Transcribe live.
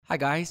Hi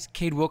guys,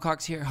 Cade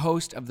Wilcox here,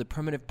 host of the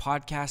Primitive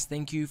Podcast.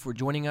 Thank you for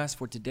joining us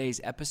for today's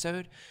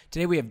episode.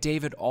 Today we have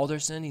David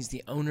Alderson. He's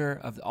the owner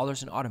of the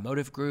Alderson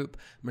Automotive Group,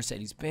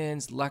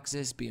 Mercedes-Benz,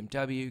 Lexus,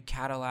 BMW,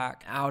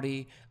 Cadillac,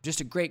 Audi.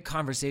 Just a great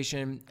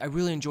conversation. I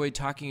really enjoyed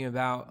talking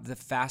about the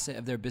facet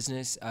of their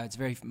business. It's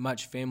very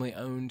much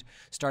family-owned,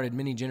 started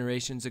many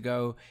generations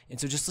ago.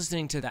 And so just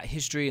listening to that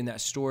history and that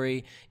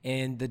story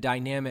and the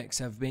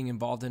dynamics of being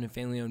involved in a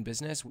family-owned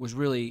business was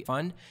really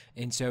fun.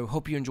 And so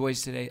hope you enjoyed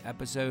today's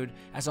episode.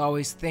 As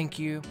always, thank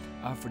you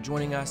for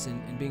joining us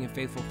and being a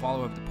faithful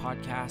follower of the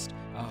podcast.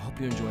 Hope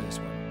you enjoy this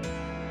one.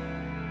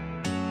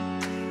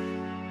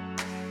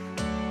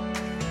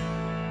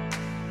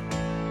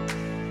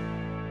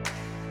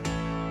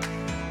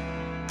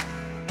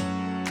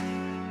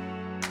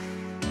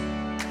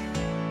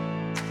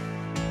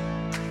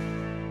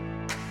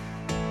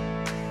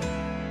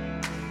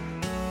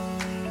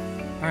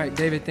 All right,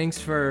 David, thanks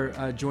for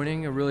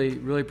joining. I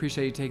really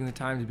appreciate you taking the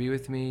time to be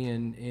with me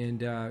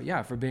and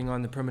for being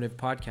on the Primitive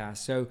Podcast.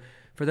 So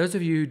for those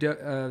of you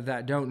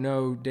that don't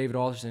know David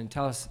Alderson,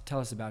 tell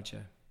us about you.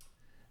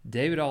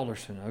 David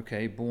Alderson,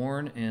 okay,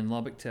 born in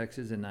Lubbock,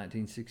 Texas in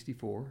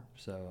 1964.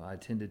 So I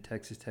attended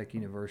Texas Tech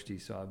University,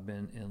 so I've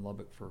been in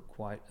Lubbock for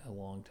quite a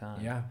long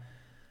time. Yeah.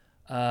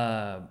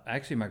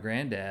 Actually, my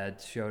granddad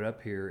showed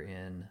up here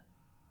in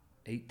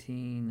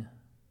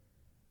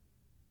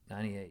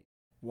 1898.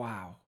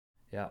 Wow.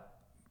 Yeah,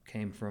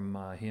 came from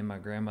he and my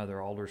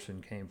grandmother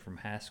Alderson came from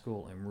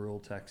Haskell in rural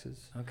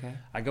Texas. Okay.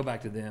 I go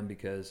back to them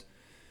because,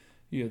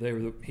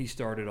 he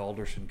started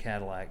Alderson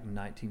Cadillac in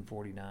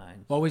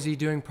 1949. What was he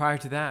doing prior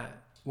to that?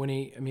 What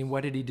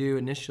did he do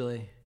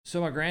initially? So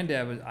my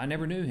granddad I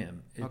never knew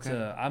him.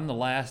 Okay. I'm the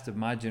last of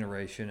my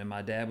generation, and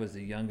my dad was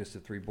the youngest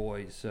of three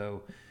boys.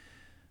 So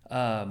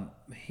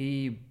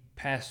he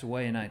passed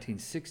away in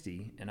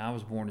 1960, and I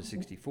was born in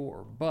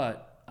 64.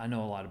 But I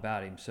know a lot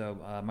about him. So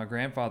my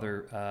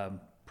grandfather,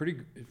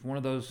 one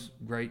of those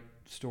great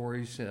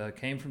stories,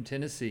 came from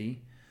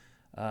Tennessee.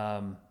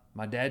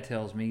 My dad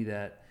tells me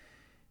that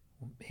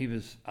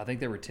I think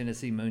they were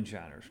Tennessee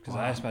moonshiners. Because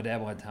I asked my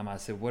dad one time, I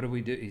said, what do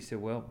we do? He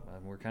said, well,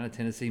 we're kind of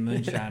Tennessee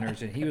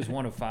moonshiners. And he was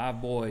one of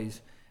five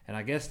boys. And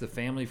I guess the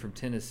family from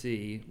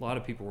Tennessee, a lot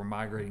of people were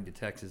migrating to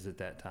Texas at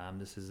that time.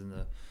 This is in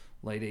the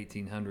late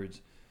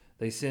 1800s.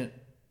 They sent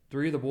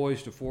three of the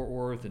boys to Fort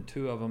Worth, and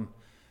two of them,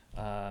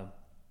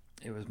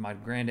 it was my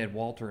granddad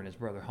Walter and his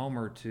brother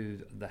Homer,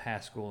 to the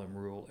Haskell and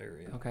rural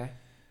area. Okay.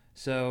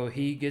 So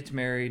he gets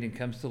married and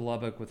comes to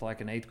Lubbock with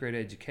like an 8th grade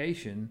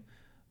education,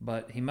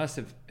 but he must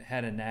have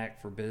had a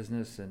knack for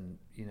business, and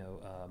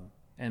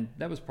and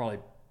that was probably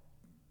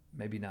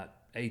maybe not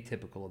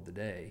atypical of the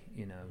day.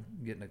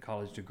 Getting a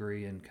college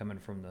degree and coming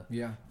from the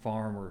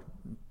farm were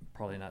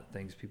probably not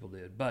things people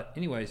did. But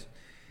anyways,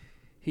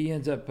 he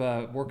ends up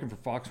working for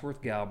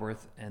Foxworth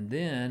Galbraith, and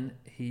then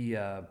he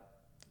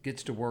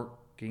gets to work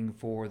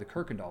for the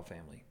Kirkendall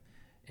family,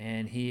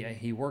 and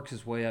he works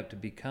his way up to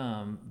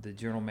become the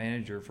general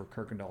manager for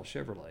Kirkendall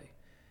Chevrolet,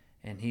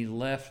 and he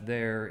left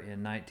there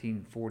in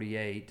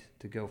 1948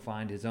 to go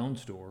find his own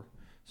store.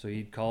 So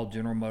he'd called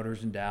General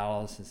Motors in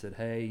Dallas and said,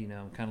 hey,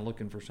 I'm kind of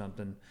looking for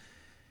something,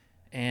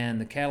 and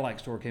the Cadillac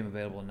store came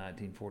available in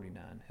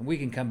 1949, and we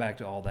can come back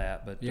to all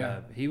that, but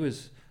he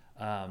was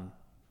and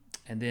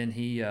then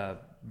he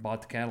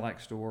bought the Cadillac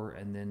store,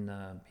 and then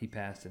he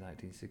passed in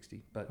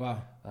 1960. But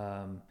wow.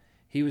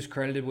 He was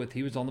credited with,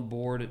 he was on the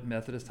board at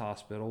Methodist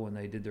Hospital when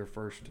they did their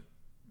first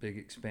big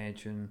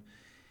expansion.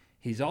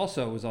 He's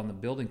also was on the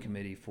building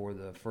committee for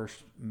the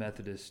first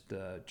Methodist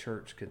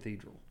church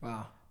cathedral.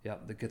 Wow. Yeah,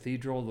 the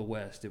Cathedral of the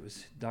West. It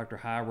was Dr.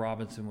 Hy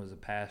Robinson was a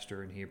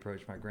pastor, and he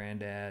approached my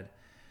granddad.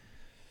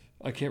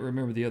 I can't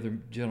remember the other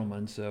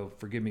gentlemen, so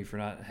forgive me for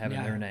not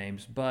having their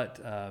names. But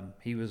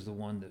he was the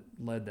one that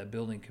led that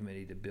building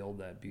committee to build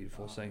that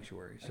beautiful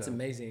sanctuary. That's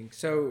amazing.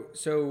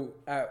 So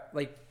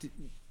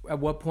at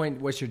what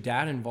point was your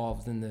dad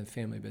involved in the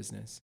family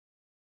business?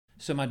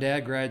 So my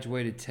dad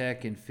graduated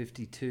tech in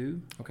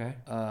 52. Okay.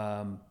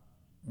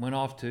 Went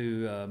off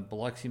to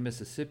Biloxi,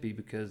 Mississippi,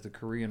 because the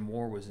Korean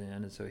War was in,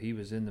 and so he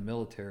was in the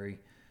military.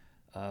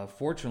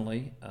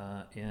 Fortunately,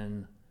 I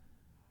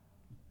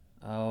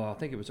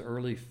think it was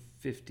early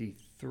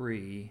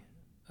 53,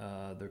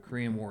 the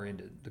Korean War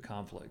ended, the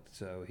conflict.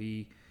 So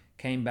he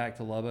came back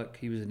to Lubbock.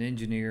 He was an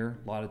engineer.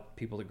 A lot of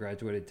people that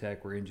graduated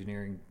tech were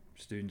engineering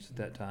students at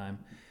that time.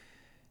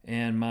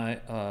 And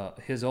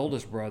his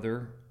oldest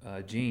brother,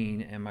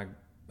 Gene, and my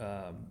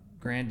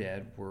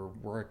granddad were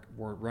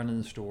running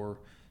the store.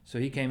 So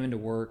he came into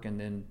work, and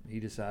then he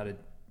decided,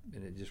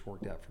 and it just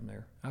worked out from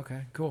there.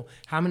 Okay, cool.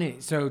 How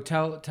many? So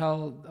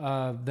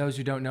tell those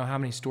who don't know how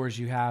many stores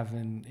you have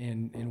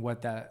and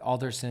what that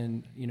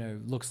Alderson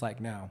looks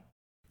like now.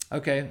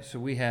 Okay, so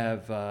we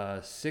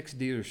have 6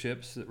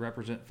 dealerships that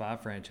represent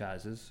 5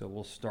 franchises. So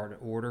we'll start in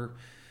order.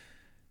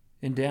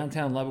 In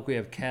downtown Lubbock, we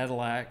have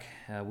Cadillac.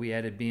 We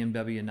added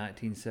BMW in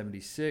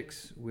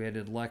 1976. We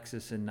added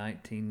Lexus in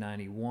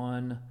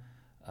 1991.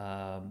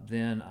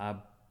 Then I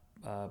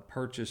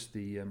purchased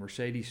the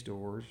Mercedes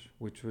stores,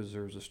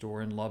 there was a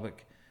store in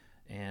Lubbock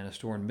and a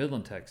store in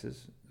Midland,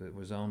 Texas that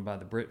was owned by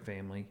the Britt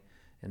family.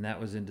 And that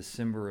was in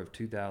December of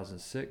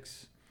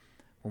 2006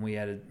 when we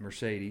added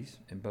Mercedes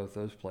in both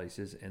those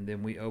places. And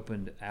then we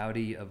opened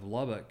Audi of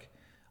Lubbock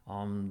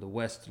on the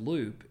West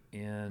Loop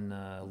in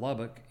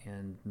Lubbock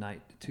in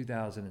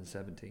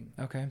 2017.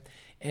 Okay.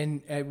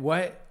 And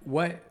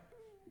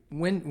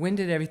when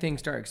did everything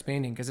start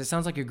expanding? Because it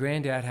sounds like your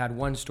granddad had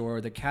one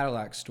store, the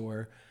Cadillac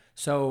store.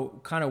 So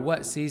kind of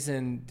what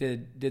season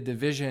did the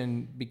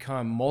vision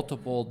become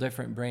multiple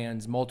different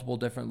brands, multiple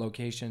different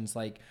locations?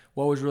 Like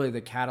what was really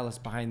the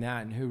catalyst behind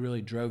that, and who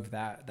really drove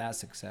that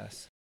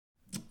success?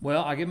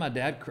 Well, I give my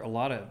dad a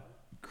lot of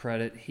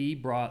credit. He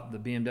brought the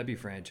BMW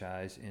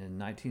franchise in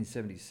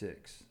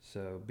 1976.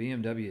 So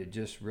BMW had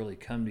just really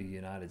come to the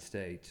United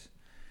States.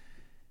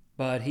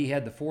 But he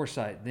had the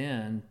foresight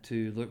then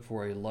to look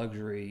for a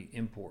luxury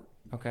import.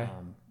 Okay.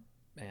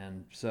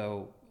 And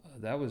so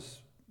that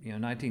was,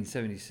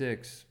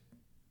 1976.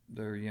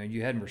 There,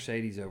 you had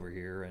Mercedes over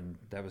here, and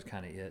that was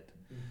kind of it.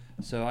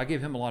 So I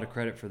give him a lot of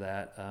credit for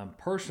that.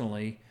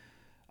 Personally,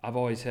 I've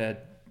always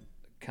had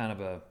kind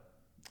of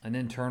an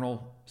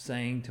internal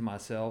saying to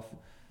myself.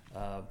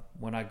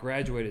 When I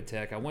graduated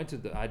tech, I went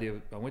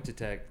to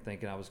tech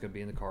thinking I was going to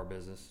be in the car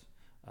business.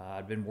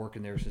 I'd been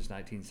working there since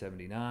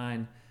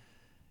 1979.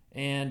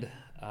 And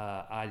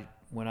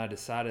when I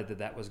decided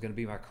that was going to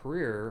be my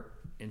career,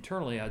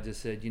 internally I just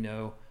said,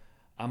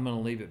 I'm going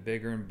to leave it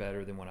bigger and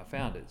better than when I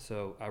found it.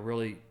 So I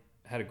really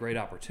had a great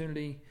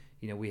opportunity.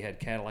 We had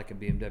Cadillac and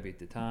BMW at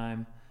the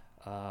time.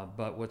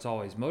 But what's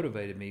always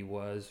motivated me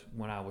was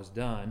when I was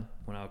done,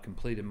 when I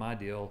completed my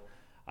deal,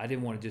 I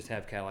didn't want to just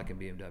have Cadillac and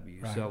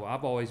BMW. Right. So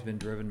I've always been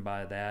driven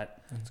by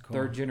that. That's cool.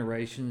 Third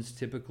generations,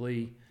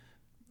 typically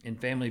in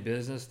family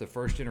business, the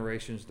first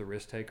generation is the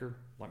risk taker,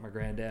 like my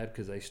granddad,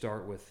 because they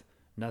start with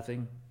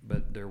nothing,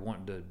 but they're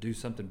wanting to do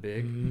something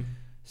big. Mm-hmm.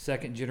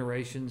 Second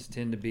generations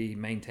tend to be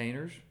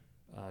maintainers,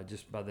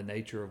 just by the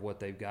nature of what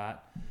they've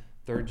got.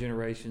 Third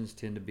generations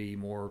tend to be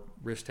more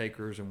risk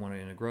takers and want to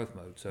in a growth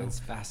mode. So that's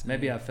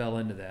fascinating. Maybe I fell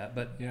into that,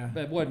 but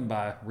it wasn't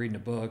by reading a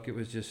book. It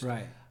was just,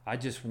 right. I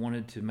just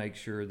wanted to make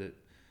sure that,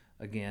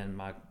 again,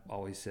 Mike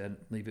always said,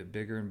 leave it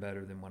bigger and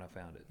better than when I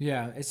found it.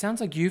 Yeah, it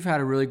sounds like you've had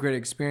a really great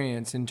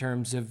experience in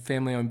terms of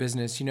family-owned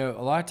business. A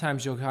lot of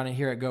times you'll kind of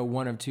hear it go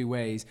one of two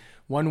ways.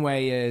 One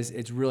way is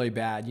it's really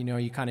bad.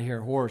 You kind of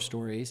hear horror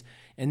stories.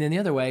 And then the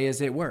other way is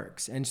it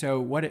works. And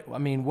so what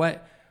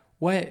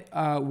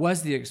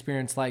was the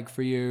experience like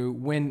for you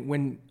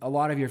when a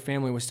lot of your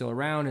family was still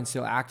around and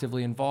still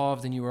actively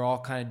involved and you were all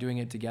kind of doing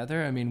it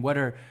together?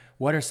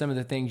 What are some of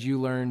the things you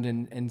learned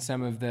and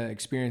some of the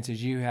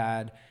experiences you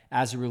had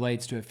as it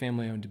relates to a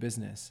family-owned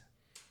business?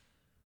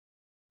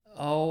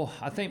 Oh,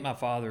 I think my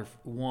father,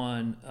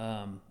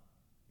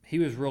 he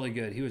was really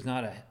good. He was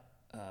not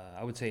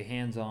I would say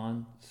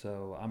hands-on,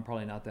 so I'm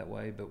probably not that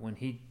way. But when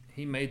he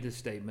made this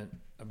statement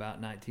about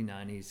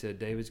 1990, he said,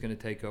 David's going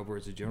to take over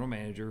as a general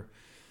manager,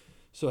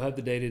 so have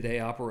the day-to-day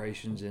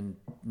operations in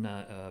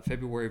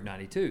February of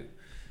 92.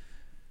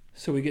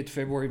 So we get to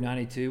February of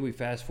 92, we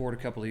fast forward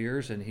a couple of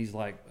years, and he's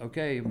like,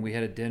 okay, and we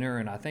had a dinner,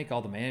 and I think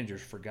all the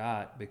managers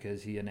forgot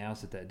because he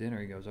announced at that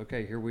dinner, he goes,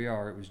 okay, here we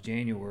are. It was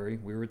January.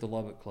 We were at the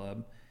Lubbock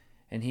Club,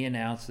 and he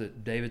announced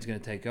that David's going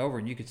to take over,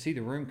 and you could see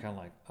the room kind of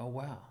like, oh,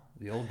 wow,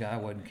 the old guy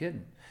wasn't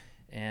kidding.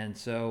 And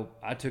so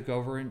I took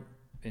over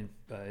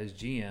as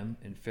GM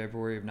in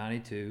February of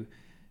 92,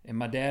 and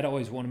my dad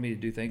always wanted me to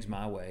do things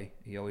my way.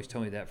 He always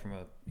told me that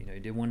he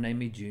didn't want to name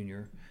me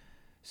Junior.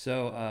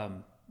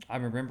 So I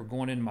remember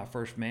going into my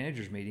first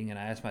manager's meeting, and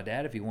I asked my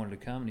dad if he wanted to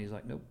come, and he's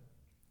like, nope.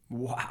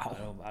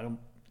 Wow. I don't,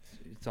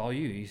 it's all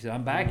you. He said,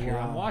 I'm back here.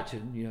 I'm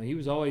watching.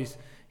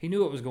 He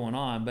knew what was going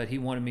on, but he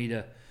wanted me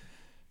to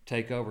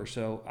take over.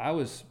 So I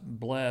was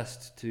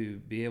blessed to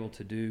be able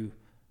to do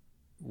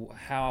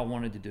how I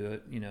wanted to do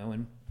it,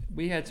 and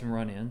we had some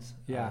run-ins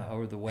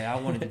over the way I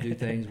wanted to do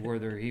things,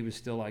 whether he was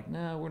still like,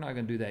 no, we're not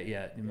going to do that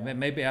yet. Yeah.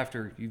 Maybe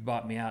after you've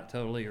bought me out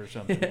totally or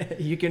something.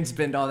 You can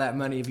spend all that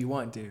money if you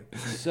want to.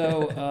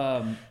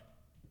 So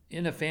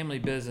in a family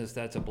business,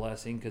 that's a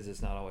blessing because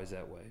it's not always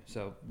that way.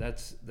 So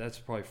that's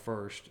probably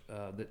first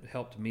that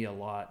helped me a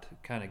lot to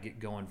kind of get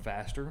going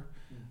faster,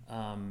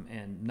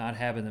 and not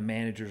having the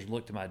managers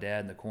look to my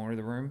dad in the corner of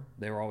the room.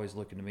 They were always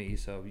looking to me.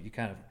 So you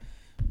kind of,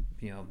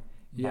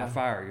 by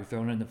fire, you're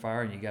thrown in the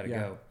fire and you got to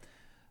go.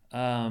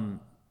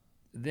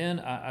 Then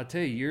I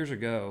tell you, years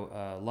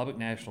ago, Lubbock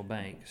National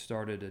Bank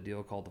started a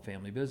deal called the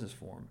Family Business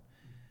Forum.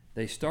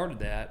 They started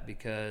that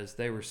because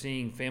they were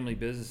seeing family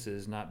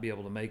businesses not be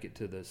able to make it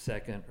to the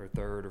second or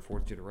third or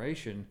fourth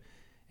generation,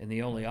 and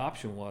the only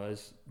option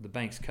was the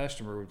bank's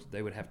customer,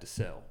 they would have to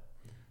sell.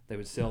 They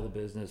would sell the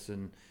business,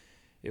 and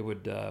it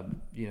would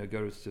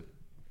go to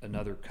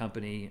another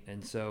company.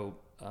 And so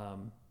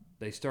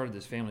they started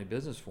this Family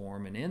Business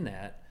Forum, and in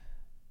that,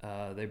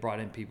 they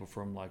brought in people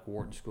from like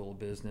Wharton School of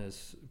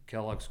Business,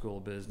 Kellogg School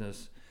of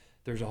Business.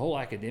 There's a whole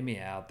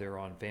academia out there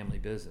on family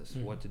business,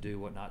 what to do,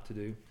 what not to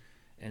do.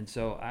 And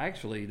so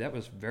that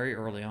was very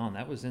early on.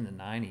 That was in the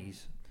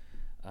 90s.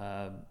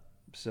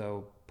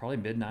 So probably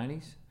mid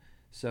 90s.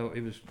 So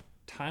it was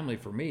timely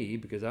for me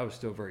because I was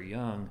still very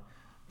young,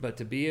 but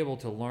to be able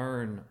to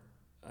learn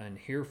and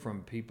hear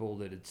from people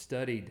that had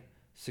studied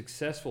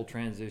successful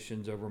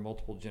transitions over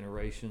multiple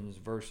generations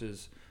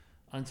versus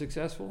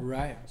unsuccessful.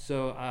 Right.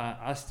 So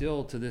I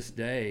still, to this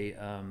day,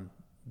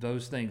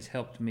 those things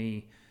helped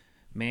me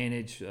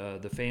manage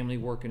the family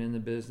working in the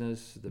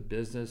business,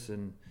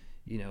 and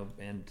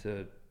and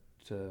to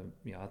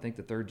I think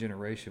the third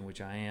generation,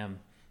 which I am,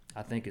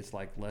 I think it's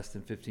like less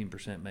than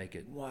 15% make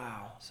it.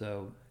 Wow.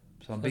 So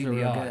I'm beating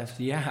the odds. Gift.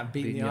 Yeah,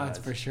 beating the odds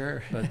for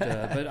sure.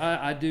 But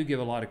I do give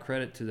a lot of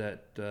credit to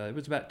that. It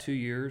was about 2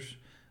 years,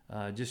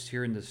 just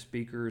hearing the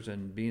speakers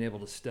and being able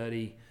to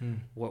study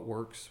what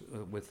works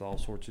with all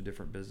sorts of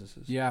different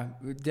businesses. Yeah.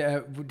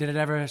 Did it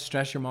ever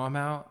stress your mom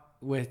out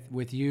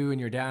with you and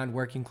your dad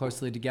working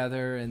closely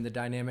together and the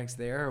dynamics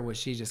there, or was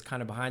she just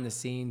kind of behind the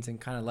scenes and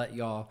kind of let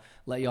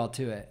y'all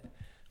to it?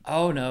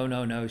 Oh,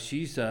 no.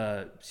 She's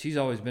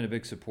always been a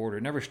big supporter.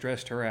 It never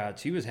stressed her out.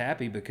 She was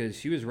happy because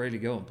she was ready to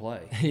go and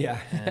play. Yeah.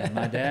 And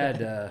my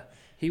dad,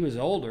 he was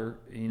older.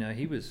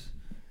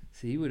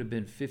 He would have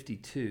been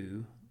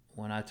 52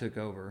 when I took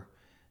over.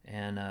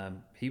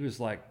 And he was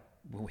like,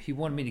 he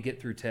wanted me to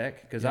get through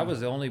tech because I was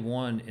the only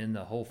one in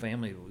the whole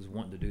family that was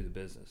wanting to do the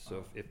business.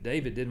 So if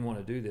David didn't want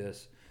to do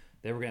this,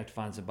 they were going to have to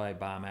find somebody to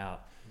buy him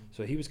out.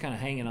 So he was kind of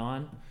hanging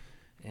on,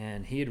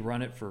 and he had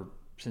run it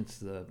since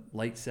the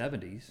late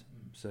 70s.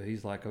 So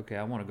he's like, okay,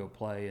 I want to go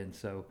play. And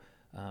so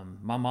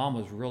my mom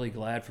was really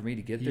glad for me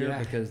to get there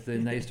because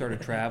then they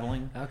started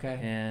traveling. Okay.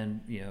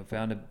 And,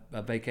 found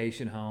a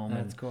vacation home.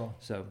 That's cool.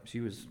 So she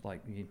was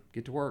like, you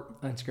get to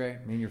work. That's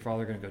great. Me and your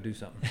father are going to go do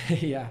something.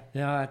 Yeah.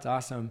 No, that's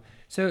awesome.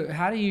 So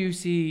how do you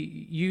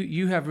see,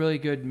 you have really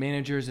good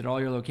managers at all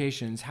your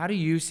locations. How do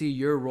you see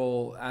your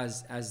role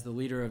as the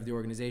leader of the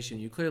organization?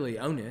 You clearly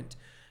own it,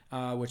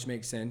 which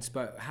makes sense.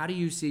 But how do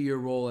you see your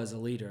role as a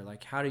leader?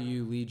 Like, how do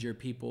you lead your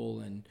people,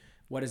 and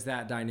what does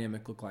that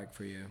dynamic look like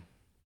for you?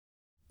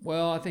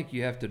 Well, I think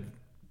you have to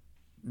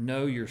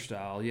know your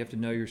style. You have to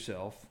know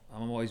yourself.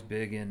 I'm always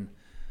big in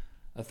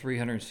a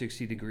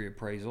 360-degree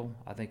appraisal.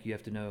 I think you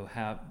have to know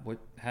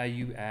how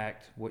you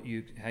act,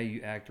 how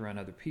you act around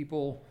other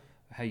people,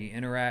 how you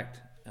interact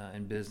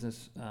in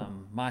business.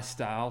 My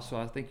style. So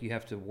I think you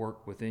have to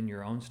work within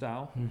your own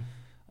style.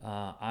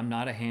 I'm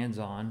not a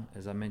hands-on,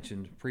 as I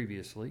mentioned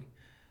previously.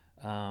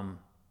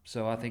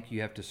 So I think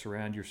you have to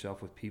surround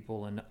yourself with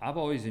people. And I've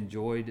always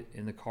enjoyed,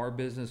 in the car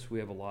business, we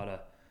have a lot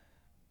of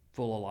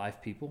full of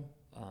life people.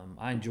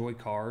 I enjoy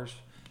cars.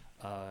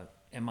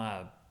 Am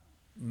I a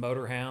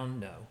motor hound?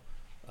 No.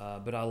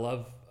 But I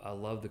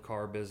love the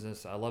car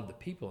business. I love the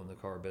people in the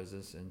car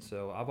business. And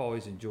so I've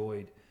always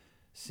enjoyed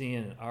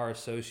seeing our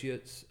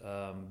associates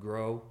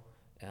grow,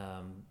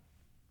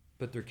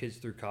 put their kids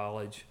through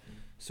college.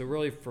 So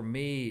really for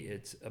me,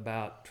 it's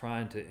about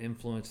trying to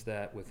influence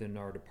that within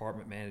our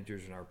department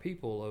managers and our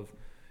people of,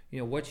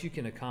 what you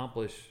can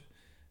accomplish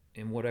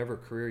in whatever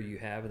career you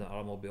have in the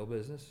automobile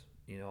business,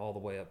 all the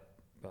way up,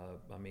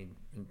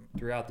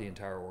 throughout the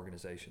entire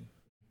organization.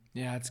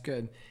 Yeah, that's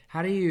good.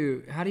 How do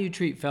you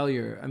treat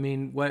failure? I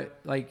mean,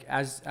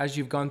 as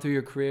you've gone through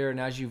your career and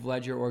as you've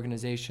led your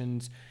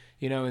organizations,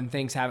 and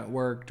things haven't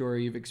worked or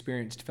you've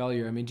experienced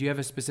failure, I mean, do you have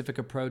a specific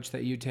approach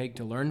that you take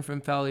to learn from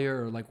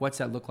failure, or what's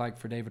that look like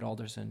for David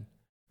Alderson?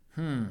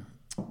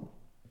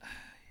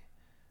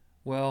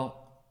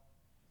 Well,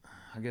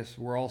 I guess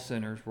we're all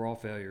sinners. We're all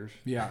failures.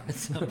 Yeah. At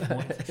some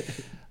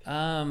point.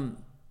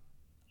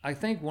 I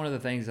think one of the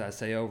things I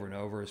say over and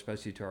over,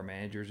 especially to our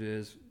managers,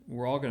 is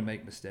we're all going to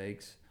make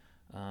mistakes.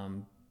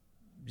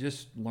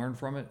 Just learn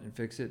from it and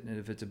fix it. And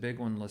if it's a big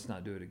one, let's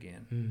not do it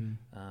again.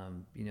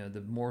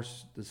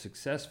 The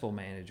successful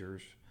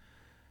managers,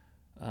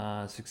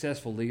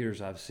 successful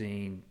leaders I've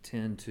seen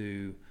tend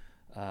to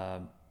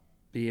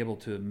be able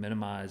to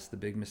minimize the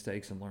big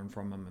mistakes and learn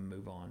from them and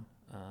move on.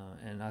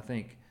 And I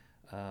think,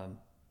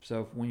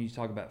 so when you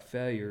talk about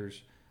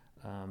failures,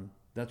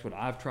 that's what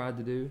I've tried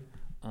to do.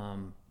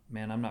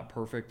 Man, I'm not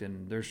perfect,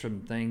 and there's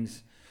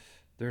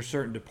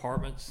certain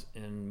departments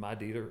in our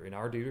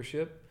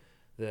dealership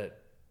that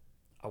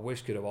I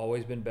wish could have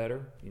always been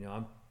better.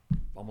 I'm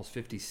almost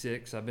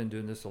 56. I've been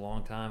doing this a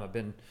long time. I've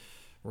been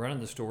running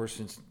the store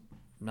since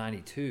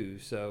 92.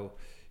 So,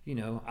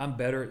 I'm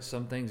better at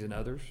some things than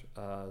others.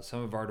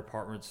 Some of our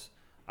departments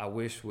I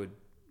wish would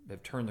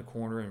have turned the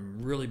corner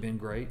and really been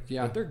great,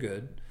 but they're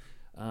good.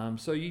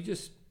 So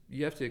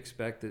you have to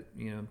expect that,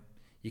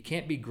 you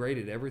can't be great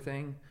at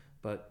everything,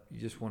 but you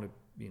just want to,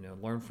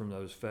 learn from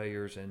those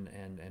failures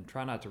and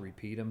try not to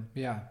repeat them.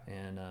 Yeah.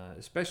 And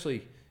especially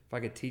if I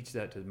could teach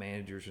that to the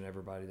managers and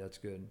everybody, that's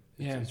good.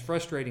 It's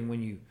frustrating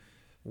when you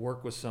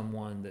work with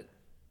someone that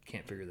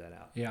can't figure that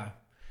out. Yeah.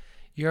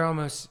 You're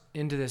almost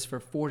into this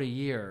for 40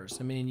 years.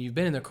 I mean, you've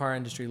been in the car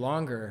industry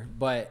longer,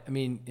 but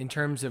in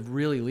terms of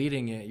really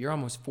leading it, you're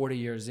almost 40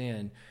 years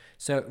in.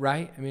 So,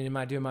 right? Am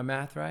I doing my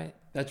math right?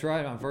 That's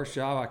right. My first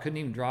job, I couldn't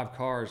even drive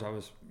cars.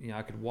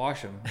 I could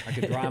wash them. I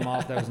could dry them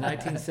off. That was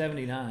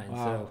 1979. Wow.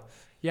 So,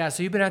 yeah.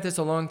 So you've been at this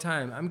a long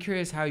time. I'm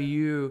curious how do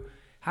you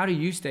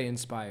stay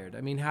inspired?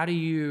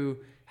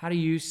 How how do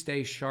you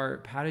stay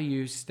sharp? How do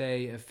you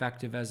stay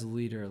effective as a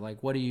leader?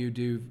 Like, what do you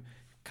do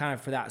kind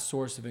of for that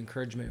source of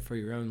encouragement for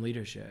your own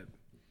leadership?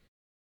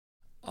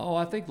 Oh,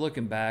 I think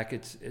looking back,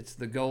 it's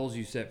the goals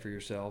you set for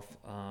yourself.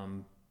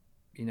 When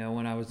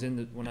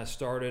I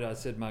started, I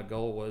said my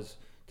goal was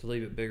to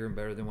leave it bigger and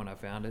better than when I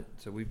found it.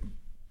 So we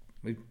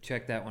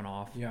checked that one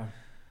off. Yeah.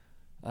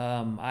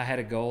 I had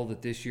a goal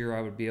that this year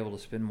I would be able to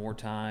spend more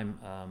time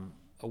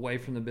away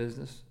from the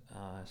business.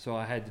 So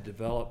I had to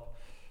develop,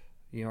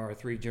 our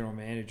 3 general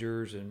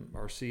managers and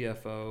our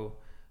CFO.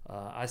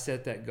 I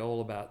set that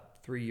goal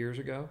about 3 years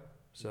ago.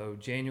 So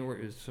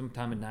January is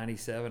sometime in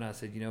 '97. I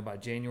said, by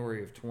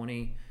January of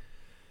 20,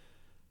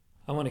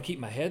 I want to keep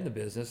my head in the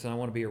business and I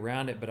want to be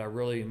around it, but I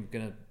really am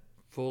going to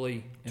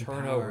fully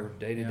turn over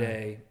day to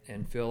day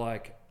and feel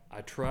like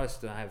I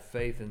trust and I have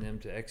faith in them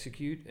to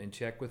execute and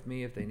check with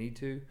me if they need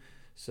to.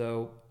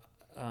 So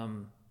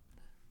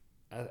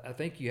I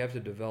think you have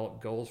to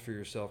develop goals for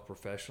yourself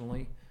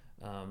professionally.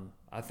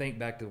 I think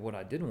back to what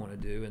I didn't want to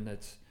do, and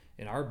that's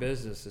in our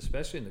business,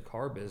 especially in the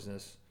car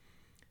business,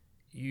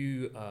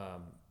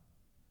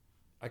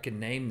 I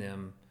can name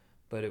them,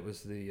 but it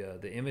was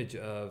the image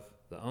of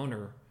the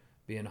owner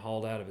being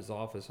hauled out of his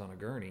office on a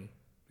gurney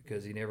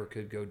because he never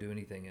could go do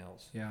anything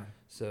else. Yeah.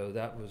 So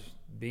that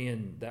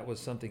was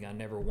something I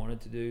never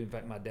wanted to do. In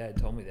fact, my dad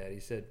told me that. He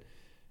said,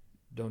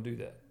 "Don't do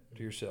that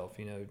to yourself.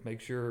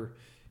 Make sure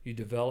you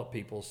develop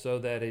people so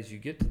that as you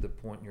get to the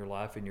point in your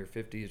life in your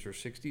 50s or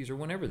 60s or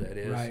whenever that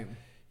is, right,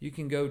 you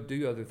can go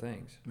do other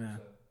things." Yeah,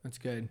 that's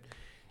good.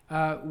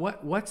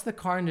 What's the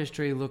car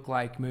industry look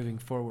like moving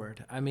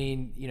forward? I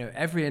mean,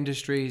 every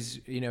industry is,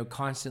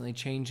 constantly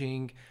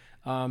changing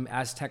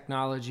as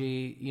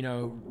technology,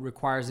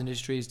 requires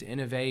industries to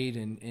innovate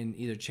and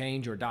either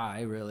change or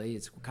die, really.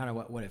 It's kind of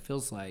what it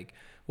feels like.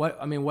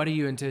 What do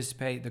you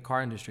anticipate the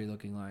car industry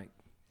looking like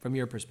from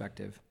your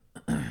perspective?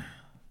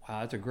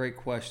 Wow, that's a great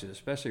question,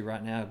 especially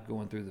right now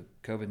going through the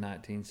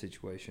COVID-19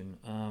 situation.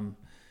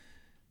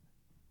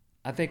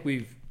 I think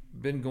we've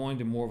been going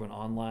to more of an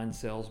online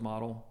sales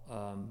model.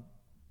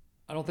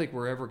 I don't think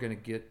we're ever going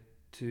to get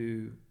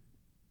to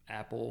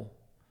Apple.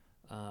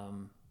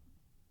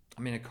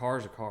 A car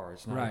is a car.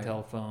 It's not right, a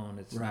telephone.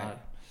 It's right,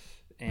 not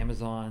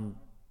Amazon.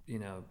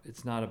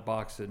 It's not a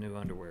box of new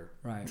underwear.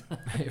 Right,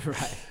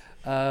 right.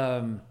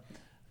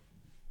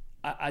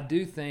 I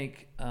do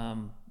think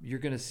you're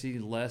going to see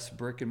less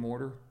brick and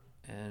mortar,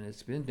 and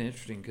it's been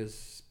interesting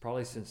because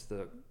probably since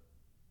the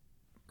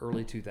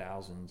early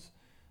 2000s,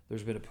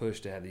 there's been a push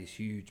to have these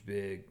huge,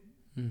 big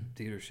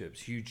dealerships,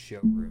 huge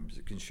showrooms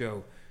that can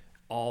show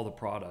all the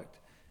product.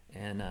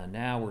 And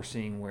now we're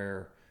seeing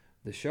where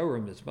the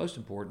showroom that's most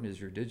important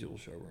is your digital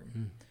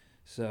showroom.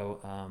 So,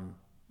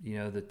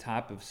 the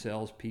type of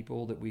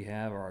salespeople that we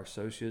have, our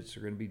associates,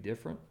 are going to be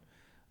different.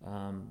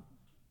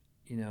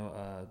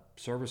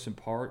 Service and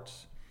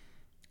parts,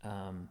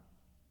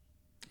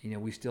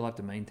 we still have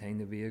to maintain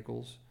the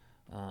vehicles,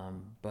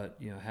 but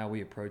how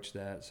we approach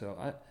that. So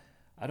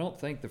I don't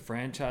think the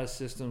franchise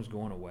system's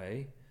going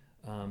away,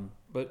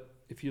 but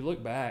if you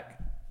look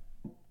back,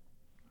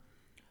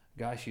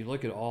 gosh, you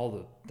look at all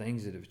the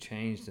things that have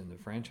changed in the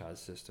franchise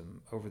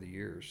system over the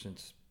years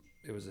since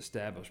it was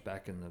established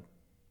back in the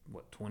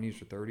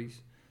 20s or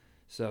 30s.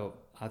 So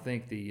I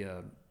think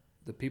the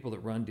people that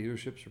run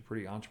dealerships are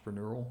pretty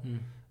entrepreneurial.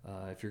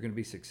 If you're going to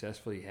be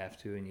successful, you have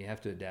to, and you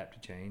have to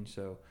adapt to change.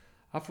 So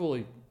I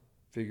fully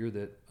figure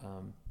that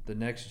the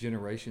next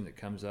generation that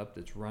comes up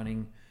that's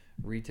running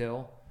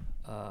retail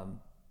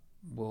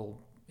will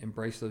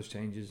embrace those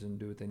changes and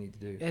do what they need to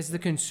do. Has the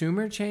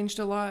consumer changed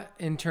a lot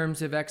in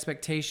terms of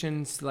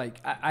expectations? Like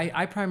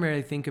I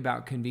primarily think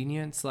about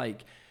convenience.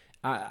 Like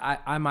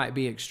I might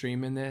be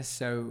extreme in this,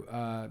 so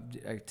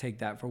I take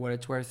that for what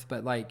it's worth.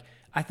 But like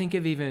I think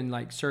of even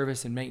like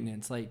service and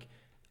maintenance. Like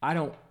I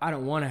don't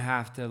want to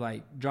have to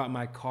like drop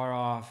my car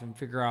off and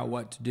figure out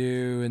what to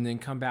do and then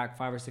come back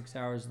 5 or 6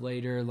 hours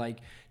later. Like,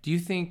 do you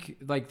think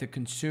like the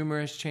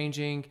consumer is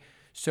changing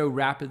so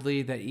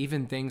rapidly that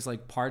even things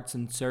like parts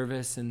and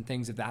service and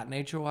things of that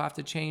nature will have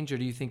to change, or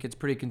do you think it's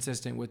pretty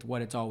consistent with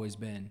what it's always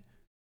been?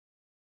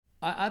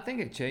 I think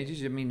it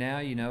changes. I mean,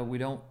 now, we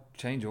don't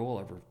change oil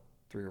every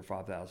 3,000 or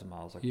 5,000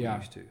 miles like we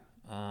used to.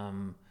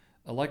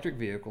 Electric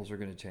vehicles are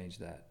going to change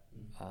that.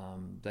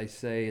 They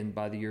say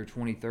by the year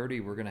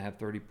 2030, we're going to have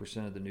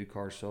 30% of the new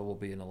cars sold will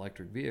be an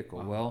electric vehicle.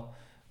 Wow. Well,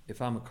 if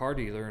I'm a car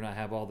dealer and I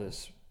have all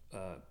this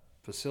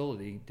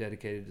facility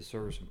dedicated to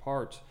service and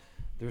parts,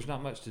 there's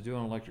not much to do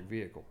on an electric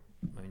vehicle.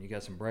 I mean, you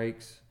got some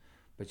brakes,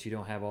 but you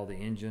don't have all the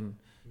engine.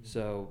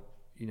 So,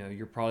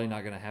 you're probably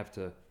not going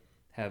to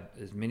have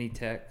as many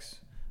techs,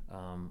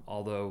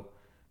 although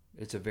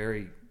it's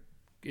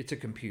a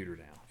computer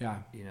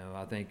now. Yeah.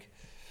 I think,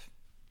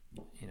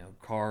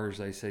 cars,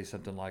 they say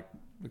something like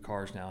the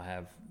cars now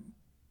have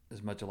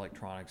as much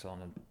electronics on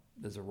them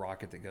as a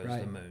rocket that goes to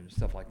the moon,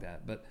 stuff like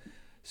that. But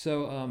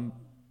so,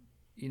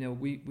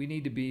 we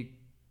need to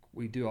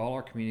we do all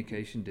our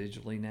communication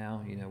digitally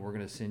now. We're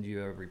going to send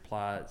you a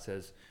reply that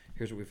says,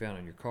 here's what we found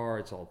on your car.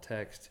 It's all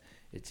text,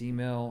 it's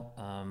email.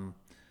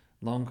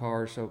 loan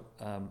cars. So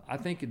I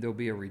think there'll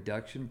be a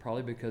reduction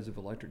probably because of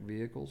electric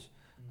vehicles.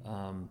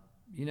 And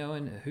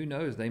who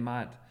knows, they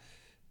might,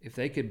 if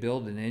they could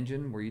build an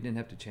engine where you didn't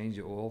have to change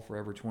the oil for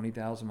every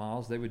 20,000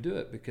 miles, they would do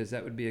it, because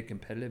that would be a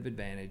competitive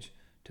advantage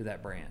to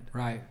that brand.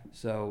 Right.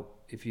 So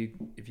if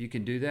you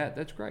can do that,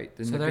 that's great.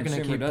 Then so they're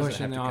going to keep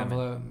pushing the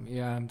envelope.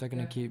 Yeah, they're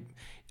going to keep.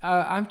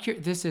 I'm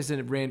curious. This is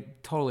a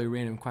totally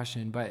random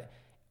question, but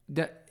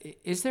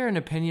is there an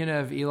opinion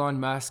of Elon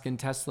Musk and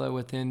Tesla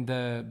within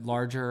the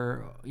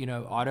larger,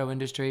 auto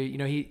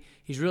industry?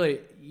 He's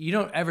really, you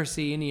don't ever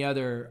see any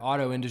other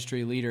auto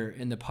industry leader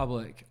in the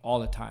public all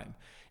the time.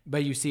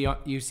 But you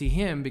see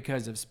him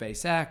because of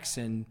SpaceX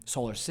and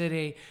Solar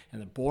City and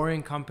the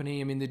Boring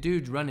Company. I mean, the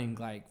dude's running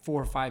like $4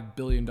 or $5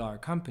 billion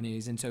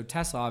companies, and so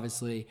Tesla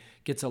obviously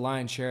gets a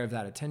lion's share of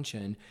that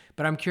attention.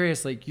 But I'm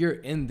curious, like, you're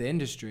in the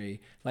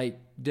industry, like,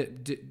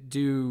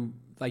 do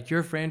like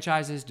your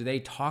franchises, do they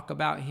talk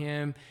about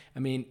him? I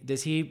mean,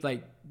 does he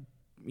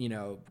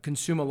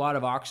consume a lot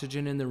of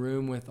oxygen in the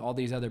room with all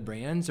these other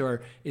brands,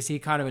 or is he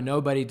kind of a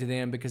nobody to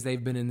them because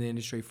they've been in the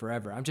industry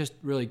forever? I'm just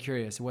really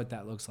curious what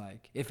that looks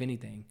like, if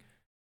anything.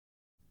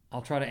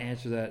 I'll try to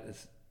answer that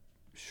as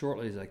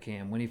shortly as I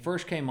can. When he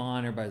first came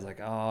on, everybody's like,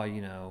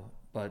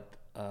 but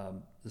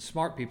the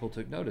smart people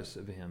took notice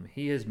of him.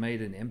 He has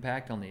made an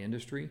impact on the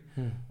industry.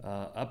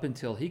 Up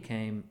until he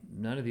came,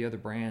 none of the other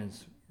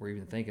brands were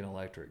even thinking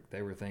electric.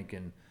 They were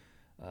thinking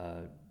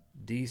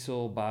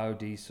diesel,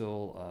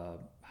 biodiesel,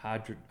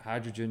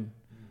 hydrogen,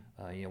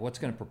 what's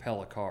going to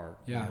propel a car.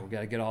 Yeah. We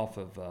got to get off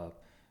of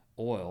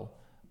oil.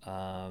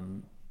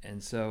 And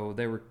so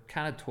they were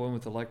kind of toying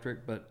with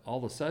electric, but all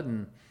of a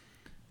sudden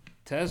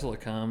Tesla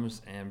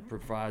comes and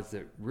provides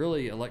that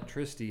really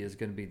electricity is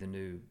going to be the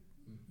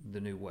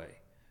new way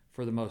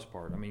for the most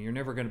part. I mean, you're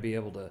never going to be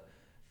able to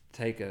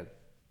take a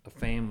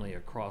family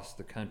across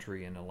the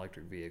country in an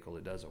electric vehicle.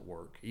 It doesn't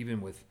work, even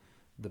with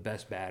the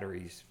best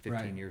batteries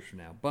 15 years from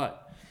now.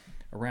 But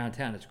around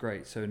town, it's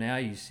great. So now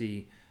you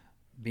see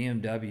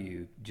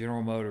BMW,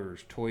 General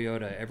Motors,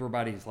 Toyota,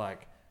 everybody's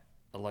like,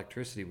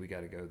 electricity, we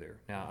got to go there.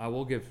 Now, I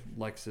will give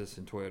Lexus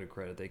and Toyota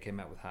credit. They came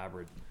out with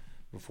hybrid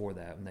before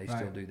that, and they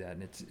still do that,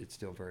 and it's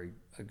still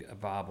a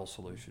viable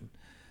solution.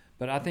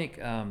 But I think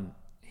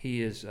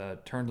he has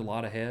turned a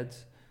lot of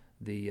heads.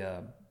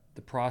 The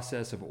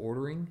process of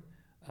ordering,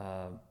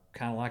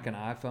 kind of like an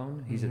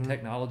iPhone. He's a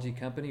technology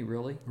company,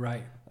 really.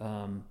 Right.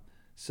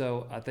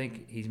 So I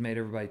think he's made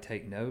everybody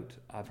take note.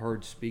 I've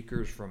heard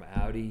speakers from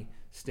Audi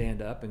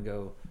stand up and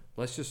go,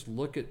 let's just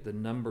look at the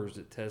numbers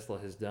that Tesla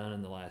has done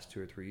in the last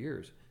 2 or 3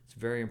 years. It's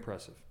very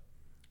impressive.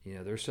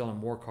 They're selling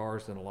more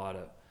cars than a lot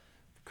of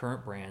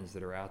current brands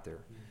that are out there.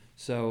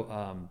 So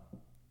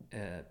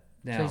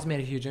now, so he's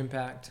made a huge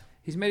impact.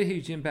 He's made a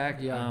huge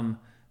impact. Yeah.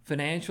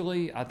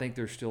 Financially, I think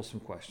there's still some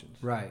questions.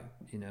 Right.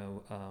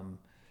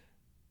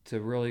 To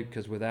really,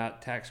 because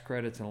without tax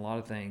credits and a lot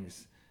of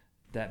things,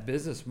 that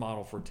business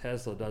model for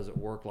Tesla doesn't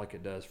work like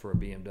it does for a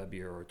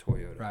BMW or a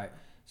Toyota. Right.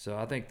 So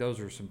I think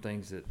those are some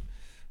things that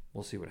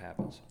we'll see what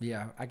happens.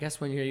 Yeah, I guess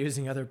when you're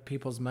using other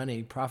people's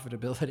money,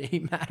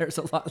 profitability matters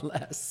a lot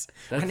less.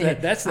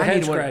 That's the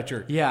head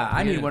scratcher.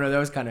 I need one of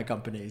those kind of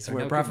companies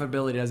where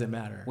profitability doesn't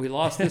matter. We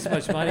lost this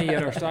much money,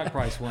 yet our stock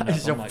price went up.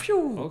 So, I'm like,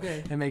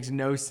 okay. It makes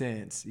no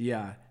sense.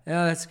 Yeah.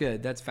 That's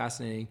good. That's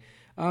fascinating.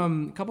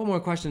 A couple more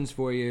questions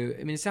for you.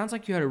 I mean, it sounds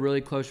like you had a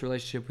really close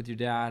relationship with your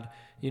dad,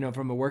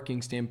 from a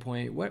working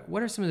standpoint.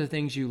 What are some of the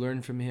things you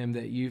learned from him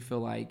that you feel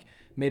like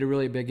made a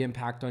really big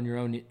impact on your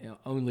own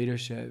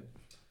leadership?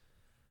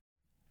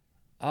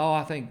 Oh,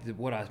 I think that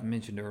what I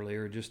mentioned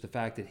earlier, just the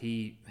fact that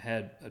he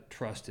had a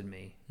trust in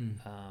me.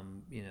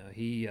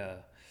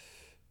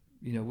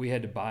 We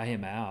had to buy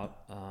him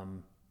out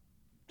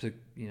to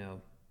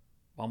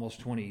almost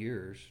 20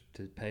 years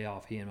to pay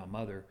off he and my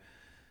mother.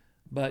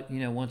 But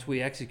once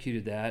we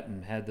executed that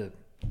and had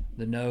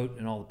the note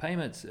and all the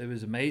payments, it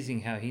was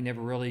amazing how he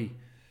never really.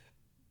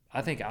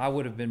 I think I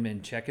would have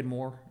been checking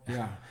more,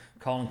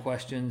 calling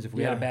questions. If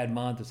we had a bad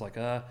month, it's like,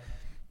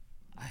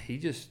 he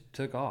just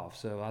took off.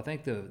 So I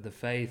think the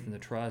faith and the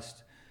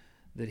trust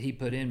that he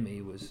put in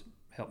me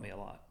helped me a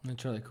lot.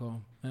 That's really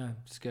cool. Yeah,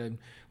 it's good.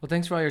 Well,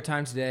 thanks for all your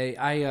time today.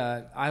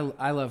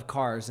 I love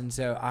cars, and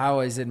so I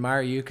always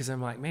admire you because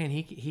I'm like, man,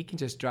 he can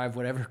just drive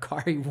whatever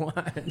car he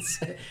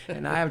wants,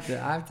 and I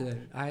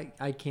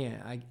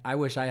can't. I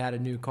wish I had a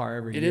new car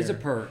every year. It is a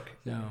perk.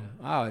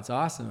 So, it's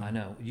awesome. I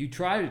know. You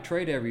try to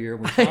trade every year.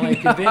 We finally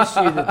convinced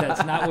you that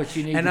that's not what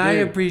you need to do. And I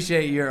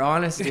appreciate your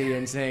honesty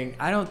in saying,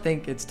 I don't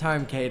think it's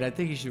time, Kate. I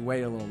think you should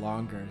wait a little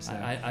longer. So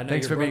I know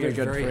thanks for being a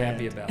good very friend.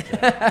 Happy about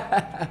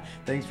that.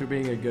 Thanks for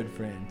being a good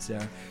friend. So,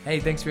 hey,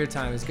 thanks for your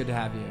time. It's good to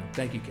have you.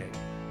 Thank you,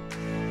 Kate.